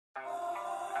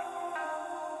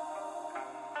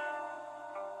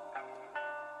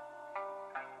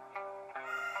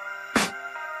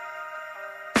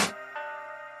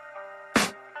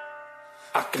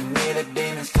I can hear the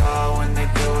demons call when they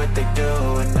do what they do.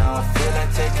 And now I feel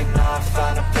like taking off,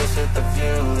 find a place with a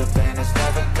view. The pain is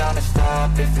never gonna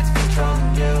stop if it's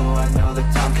controlling you. I know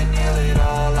that time can heal it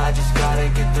all, I just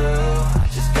gotta get through. I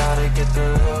just gotta get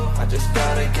through, I just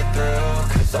gotta get through.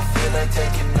 Cause I feel like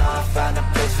taking off, find a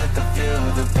place with a view.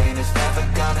 The pain is never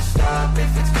gonna stop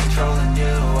if it's controlling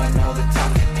you. I know that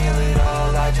time can heal it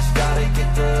all, I just gotta get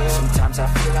through. Sometimes I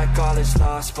feel like all is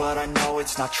lost, but I know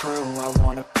it's not true. I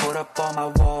wanna put up all my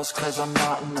walls cause I'm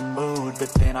not in the mood,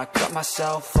 but then I cut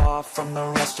myself off from the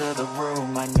rest of the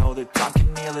room. I know that time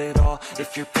can heal it all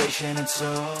if you're patient and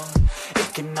soon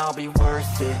it can all be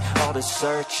worth it, all the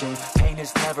searching. Pain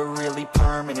is never really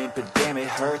permanent, but damn it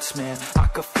hurts, man. I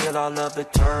could feel all of the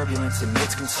turbulence and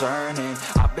it's concerning.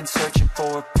 I've been searching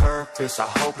for a purpose, I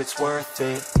hope it's worth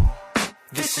it.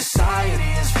 This society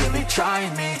is really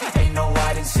trying me. Ain't no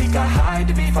hide and seek, I hide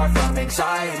to be far from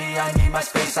anxiety. I need my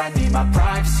space, I need my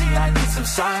privacy. I need some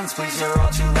silence, please, you're all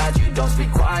too loud. You don't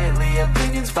speak quietly,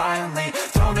 opinions violently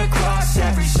thrown across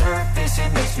every surface.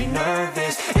 It makes me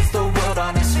nervous, it's the world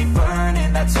honestly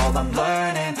burning. That's all I'm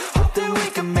learning, hope that we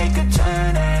can make a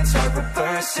turn and start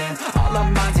reversing all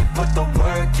our minds and put the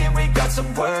work in. We got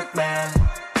some work, man.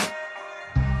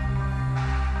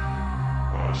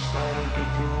 I started to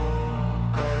do.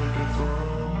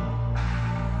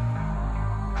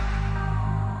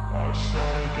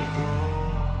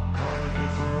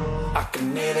 I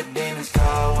can hear the demons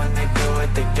call when they do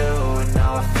what they do. And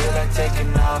now I feel like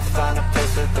taking off, find a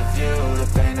place with a view. The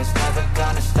pain is never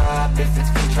gonna stop if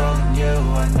it's controlling you.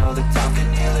 I know that time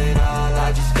can heal it all,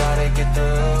 I just gotta get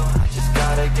through. I just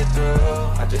gotta get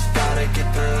through, I just gotta get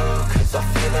through. Cause I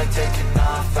feel like taking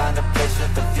off, find a place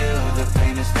with a view. The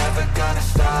pain is never gonna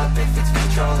stop if it's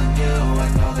controlling you. I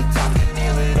know that time can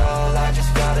heal it all, I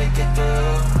just gotta get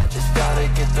through. I just gotta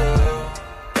get through.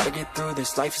 Gotta get through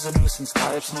this, life is a nuisance,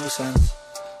 tie up some loose ends.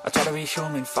 I try to be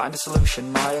human, find a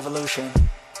solution, my evolution.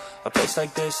 A place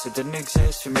like this, it didn't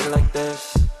exist, we made it like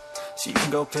this. So you can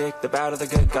go pick the bad or the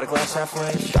good, got a glass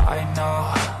halfway. I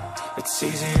know, it's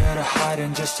easier to hide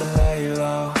than just to lay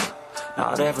low.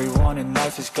 Not everyone in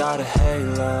life has got a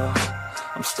halo.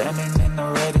 I'm standing in the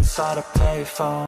red inside a payphone.